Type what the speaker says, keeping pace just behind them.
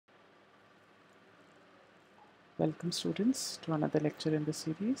Welcome students to another lecture in the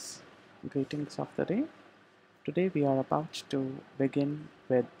series. Greetings of the day. Today we are about to begin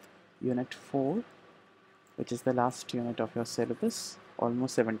with unit 4, which is the last unit of your syllabus.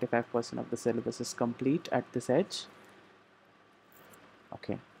 Almost 75% of the syllabus is complete at this edge.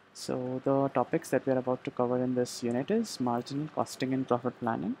 Okay, so the topics that we are about to cover in this unit is marginal costing and profit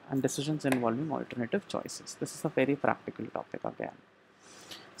planning and decisions involving alternative choices. This is a very practical topic again.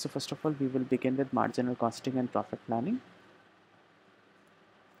 So first of all, we will begin with marginal costing and profit planning,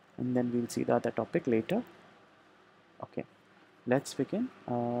 and then we'll see the other topic later. Okay, let's begin.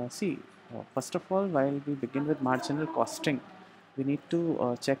 First of all, while we begin with marginal costing, we need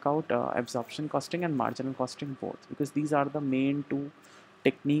to check out absorption costing and marginal costing both, because these are the main two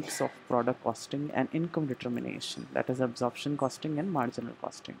techniques of product costing and income determination, that is absorption costing and marginal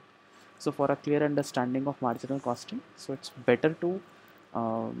costing. So for a clear understanding of marginal costing, so it's better to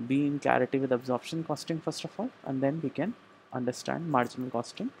be in clarity with absorption costing first of all, and then we can understand marginal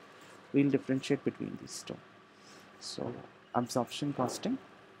costing. We'll differentiate between these two. So absorption costing,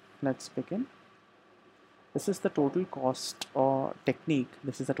 let's begin. This is the total cost or technique.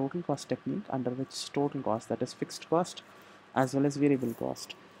 This is the total cost technique under which total cost, that is fixed cost as well as variable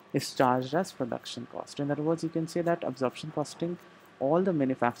cost, is charged as production cost. In other words, you can say that absorption costing, all the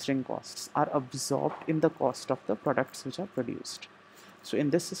manufacturing costs are absorbed in the cost of the products which are produced. So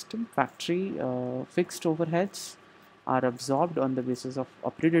in this system, factory fixed overheads are absorbed on the basis of a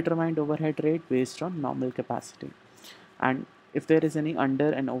predetermined overhead rate based on normal capacity, and if there is any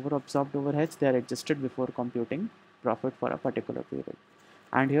under and over absorbed overheads, they are adjusted before computing profit for a particular period.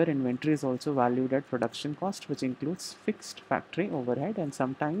 And here inventory is also valued at production cost, which includes fixed factory overhead and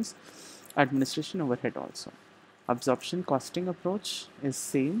sometimes administration overhead also. Absorption costing approach is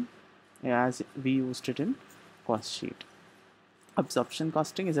same as we used it in cost sheet. Absorption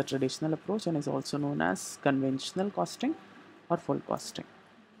costing is a traditional approach and is also known as conventional costing or full costing.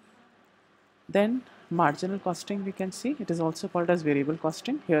 Then marginal costing, we can see it is also called as variable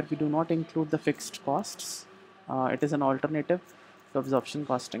costing. Here we do not include the fixed costs. It is an alternative to absorption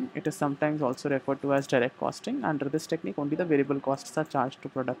costing. It is sometimes also referred to as direct costing. Under this technique, only the variable costs are charged to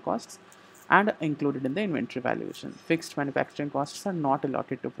product costs and included in the inventory valuation. Fixed manufacturing costs are not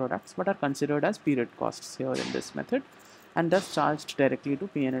allotted to products but are considered as period costs here in this method, and thus charged directly to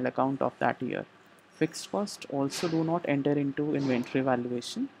P&L account of that year. Fixed costs also do not enter into inventory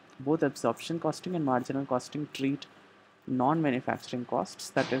valuation. Both absorption costing and marginal costing treat non-manufacturing costs,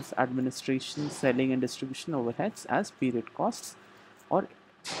 that is administration, selling and distribution overheads, as period costs, or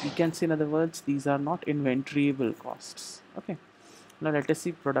you can say in other words, these are not inventoriable costs. Okay. Now let us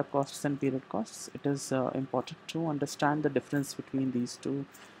see product costs and period costs. It is important to understand the difference between these two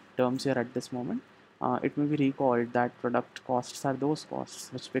terms here at this moment. It may be recalled that product costs are those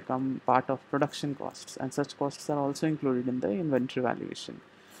costs which become part of production costs, and such costs are also included in the inventory valuation.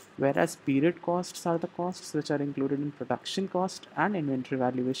 Whereas period costs are the costs which are included in production cost and inventory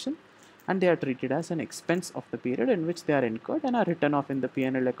valuation, and they are treated as an expense of the period in which they are incurred and are written off in the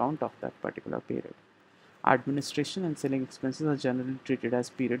P&L account of that particular period. Administration and selling expenses are generally treated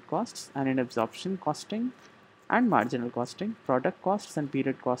as period costs, and in absorption costing and marginal costing, product costs and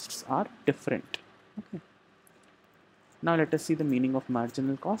period costs are different. Okay. Now let us see the meaning of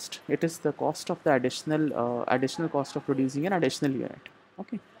marginal cost. It is the cost of the additional cost of producing an additional unit.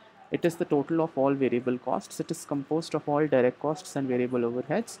 Okay. It is the total of all variable costs. It is composed of all direct costs and variable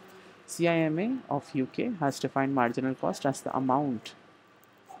overheads. CIMA of UK has defined marginal cost as the amount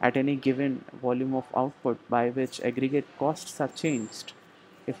at any given volume of output by which aggregate costs are changed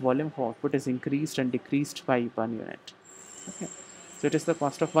if volume of output is increased and decreased by 1 unit. Okay. So it is the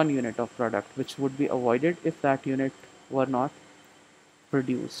cost of 1 unit of product which would be avoided if that unit were not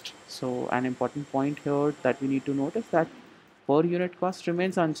produced. So an important point here that we need to note is that per unit cost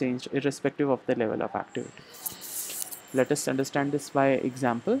remains unchanged irrespective of the level of activity. Let us understand this by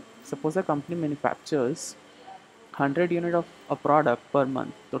example. Suppose a company manufactures 100 unit of a product per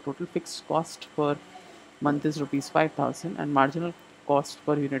month. The total fixed cost per month is rupees 5,000 and marginal cost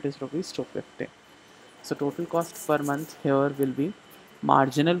per unit is rupees 250. So total cost per month here will be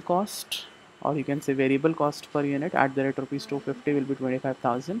marginal cost, or you can say variable cost per unit at the rate rupees 250 will be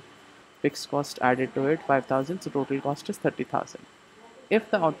 25,000. Fixed cost added to it 5,000, so total cost is 30,000.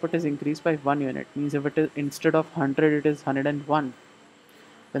 If the output is increased by 1 unit, means if it is instead of 100 it is 101,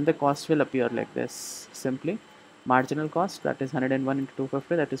 then the cost will appear like this. Simply marginal cost, that is 101 into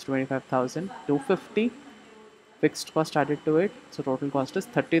 250, that is 25,000. 250 fixed cost added to it, so total cost is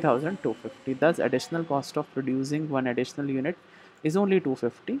 30,250. Thus additional cost of producing one additional unit is only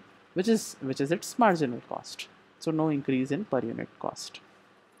 250, which is its marginal cost. So no increase in per unit cost.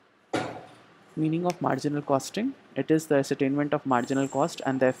 Meaning of marginal costing: it is the ascertainment of marginal cost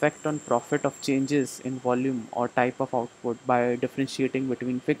and the effect on profit of changes in volume or type of output by differentiating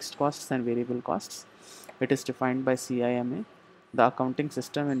between fixed costs and variable costs. It is defined by CIMA, the accounting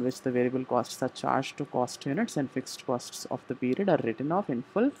system in which the variable costs are charged to cost units and fixed costs of the period are written off in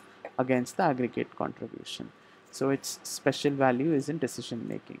full against the aggregate contribution. So its special value is in decision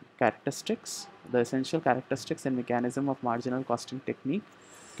making. Characteristics: the essential characteristics and mechanism of marginal costing technique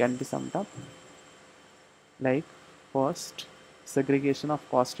can be summed up like: first, segregation of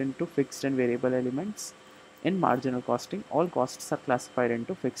cost into fixed and variable elements. In marginal costing, all costs are classified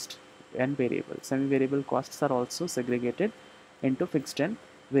into fixed and variable. Semi-variable costs are also segregated into fixed and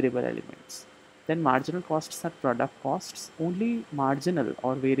variable elements. Then marginal costs are product costs. Only marginal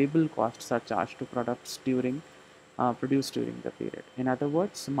or variable costs are charged to products produced during the period. In other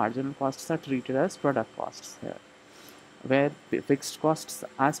words, marginal costs are treated as product costs here, where fixed costs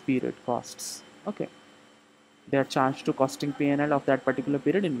as period costs. Okay, they are charged to costing P&L of that particular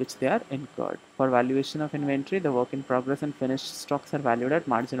period in which they are incurred. For valuation of inventory, the work in progress and finished stocks are valued at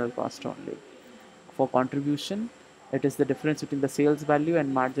marginal cost only. For contribution, it is the difference between the sales value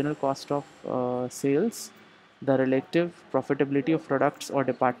and marginal cost of sales. The relative profitability of products or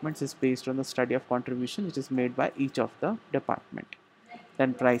departments is based on the study of contribution which is made by each of the department.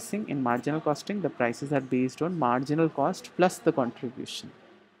 Then pricing: in marginal costing, the prices are based on marginal cost plus the contribution.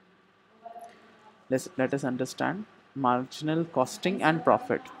 Let us understand marginal costing and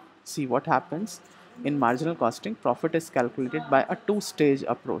profit. See what happens in marginal costing. Profit is calculated by a two-stage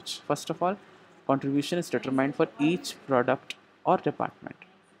approach. First of all, contribution is determined for each product or department.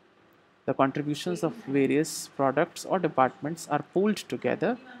 The contributions of various products or departments are pooled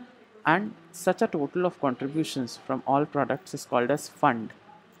together, and such a total of contributions from all products is called as fund.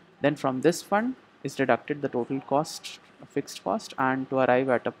 Then from this fund is deducted the total cost, fixed cost, and to arrive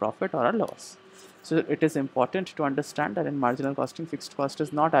at a profit or a loss. So it is important to understand that in marginal costing, fixed cost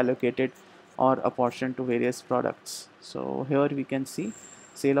is not allocated or apportioned to various products. So here we can see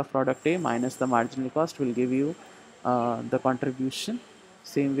sale of product A minus the marginal cost will give you the contribution.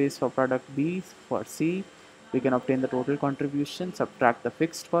 Same ways for product B, for C, we can obtain the total contribution, subtract the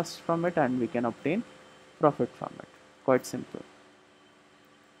fixed cost from it, and we can obtain profit from it. Quite simple.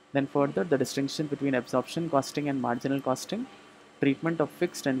 Then further, the distinction between absorption costing and marginal costing. Treatment of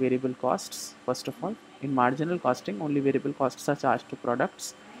fixed and variable costs. First of all, in marginal costing, only variable costs are charged to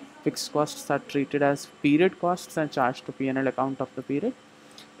products. Fixed costs are treated as period costs and charged to P&L account of the period.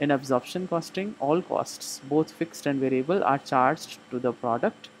 In absorption costing, all costs, both fixed and variable, are charged to the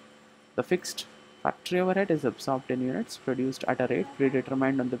product. The fixed factory overhead is absorbed in units produced at a rate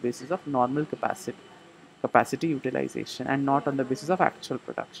predetermined on the basis of normal capacity utilization and not on the basis of actual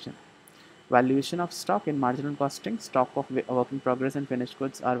production. Valuation of stock: in marginal costing, stock of work in progress and finished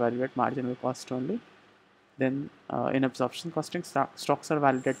goods are valued at marginal cost only. Then in absorption costing, stocks are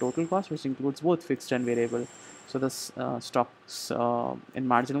valued at total cost, which includes both fixed and variable. So the stocks in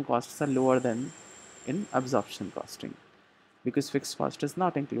marginal costs are lower than in absorption costing because fixed cost is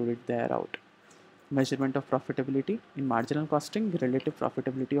not included thereout. Measurement of profitability: in marginal costing, relative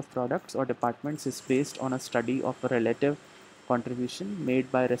profitability of products or departments is based on a study of a relative contribution made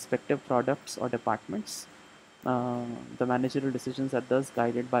by respective products or departments. The managerial decisions are thus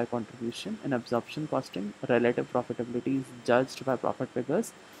guided by contribution. In absorption costing, relative profitability is judged by profit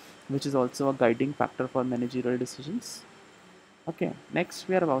figures, which is also a guiding factor for managerial decisions. Okay, next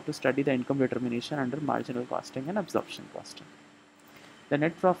we are about to study the income determination under marginal costing and absorption costing. The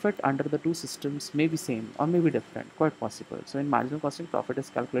net profit under the two systems may be same or may be different, quite possible. So in marginal costing, profit is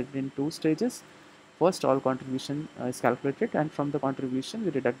calculated in two stages. First, all contribution is calculated, and from the contribution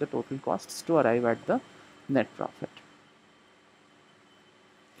we deduct the total costs to arrive at the net profit.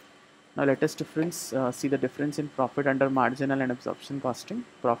 Now let us see the difference in profit under marginal and absorption costing.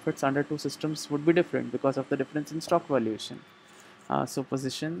 Profits under two systems would be different because of the difference in stock valuation.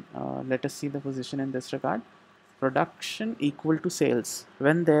 Let us see the position in this regard. Production equal to sales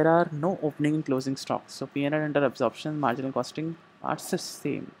when there are no opening and closing stocks. So P&L under absorption, marginal costing are the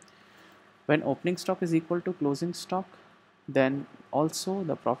same. When opening stock is equal to closing stock, then also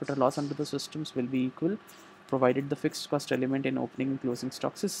the profit or loss under the systems will be equal, provided the fixed cost element in opening and closing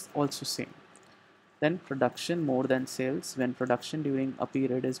stocks is also same. Then production more than sales: when production during a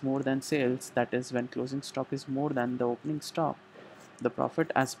period is more than sales, that is when closing stock is more than the opening stock, the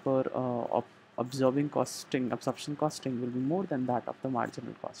profit as per absorption costing will be more than that of the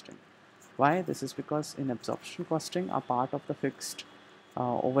marginal costing. Why? This is because in absorption costing, a part of the fixed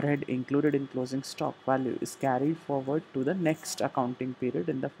overhead included in closing stock value is carried forward to the next accounting period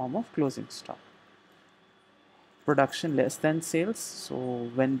in the form of closing stock. production less than sales. So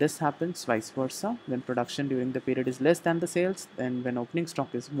when this happens, vice versa, when production during the period is less than the sales, then when opening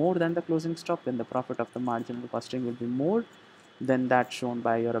stock is more than the closing stock, then the profit of the marginal costing will be more than that shown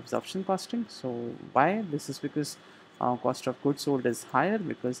by your absorption costing. So why this is because cost of goods sold is higher,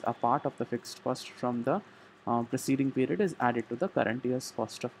 because a part of the fixed cost from the preceding period is added to the current year's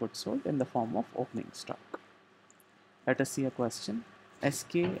cost of goods sold in the form of opening stock. Let us see a question.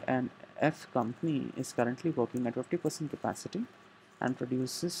 SK and F company is currently working at 50% capacity and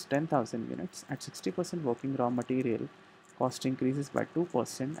produces 10,000 units. At 60% working raw material, cost increases by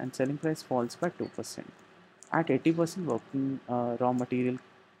 2% and selling price falls by 2%. At 80% working raw material,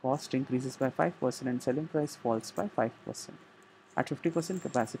 cost increases by 5% and selling price falls by 5%. At 50%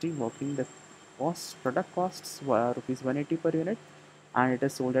 capacity, working the product costs were rupees 180 per unit and it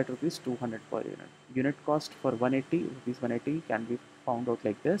is sold at rupees 200 per unit. Unit cost for 180 rupees 180 can be found out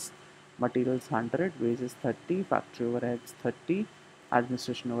like this: materials 100, wages 30, factory overheads 30,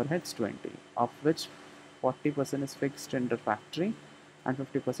 administration overheads 20, of which 40% is fixed under factory and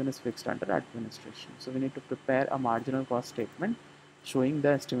 50% is fixed under administration. So we need to prepare a marginal cost statement showing the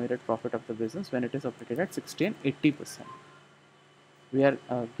estimated profit of the business when it is operated at 60 and 80%. We are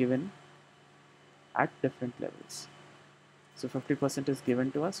given at different levels. So 50% is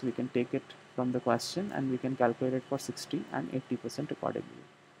given to us, we can take it from the question and we can calculate it for 60 and 80% accordingly.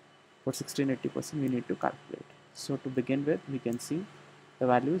 For 60 and 80% we need to calculate. So to begin with, we can see the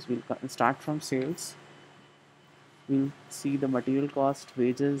values. We'll start from sales. We'll see the material cost,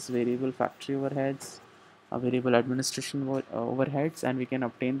 wages, variable factory overheads, variable administration overheads, and we can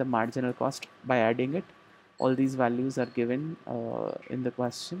obtain the marginal cost by adding it. All these values are given in the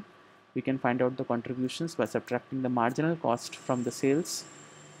question. We can find out the contributions by subtracting the marginal cost from the sales.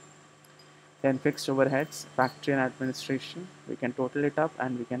 Then fixed overheads, factory and administration, we can total it up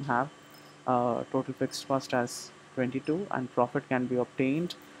and we can have total fixed cost as 22, and profit can be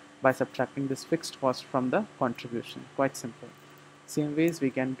obtained by subtracting this fixed cost from the contribution. Quite simple. Same ways we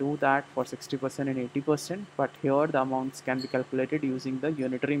can do that for 60% and 80%, but here the amounts can be calculated using the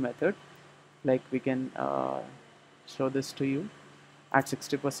unitary method. Like we can show this to you. At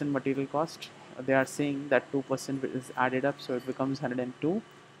 60% material cost, they are saying that 2% is added up, so it becomes 102,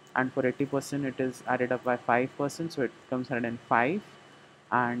 and for 80% it is added up by 5%, so it becomes 105.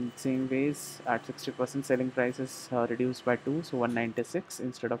 And same ways, at 60% selling price is reduced by 2, so 196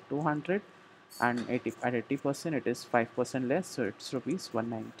 instead of 200, and at 80% it is 5% less, so it's rupees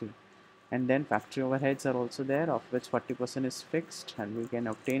 190. And then factory overheads are also there, of which 40% is fixed and we can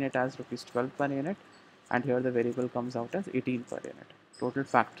obtain it as rupees 12 per unit, and here the variable comes out as 18 per unit. Total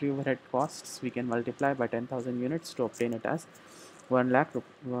factory overhead costs we can multiply by 10,000 units to obtain it as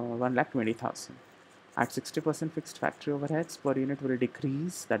 1,20,000. At 60% fixed factory overheads per unit will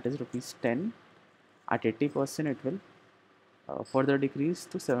decrease, that is rupees 10. At 80% it will further decrease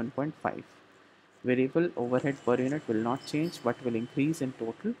to 7.5. Variable overhead per unit will not change but will increase in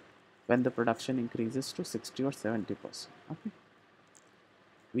total when the production increases to 60 or 70%. Okay.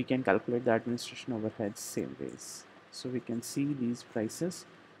 We can calculate the administration overheads same ways. So we can see these prices,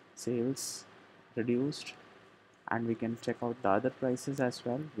 sales reduced, and we can check out the other prices as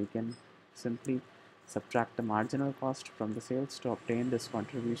well. We can simply subtract the marginal cost from the sales to obtain this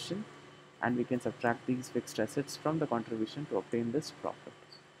contribution, and we can subtract these fixed assets from the contribution to obtain this profit.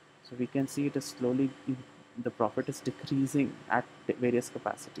 So we can see it is slowly, the profit is decreasing at various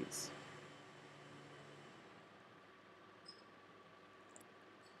capacities.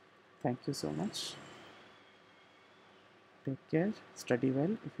 Thank you so much. Take care, study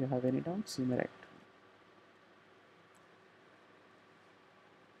well. If you have any doubts, you may write.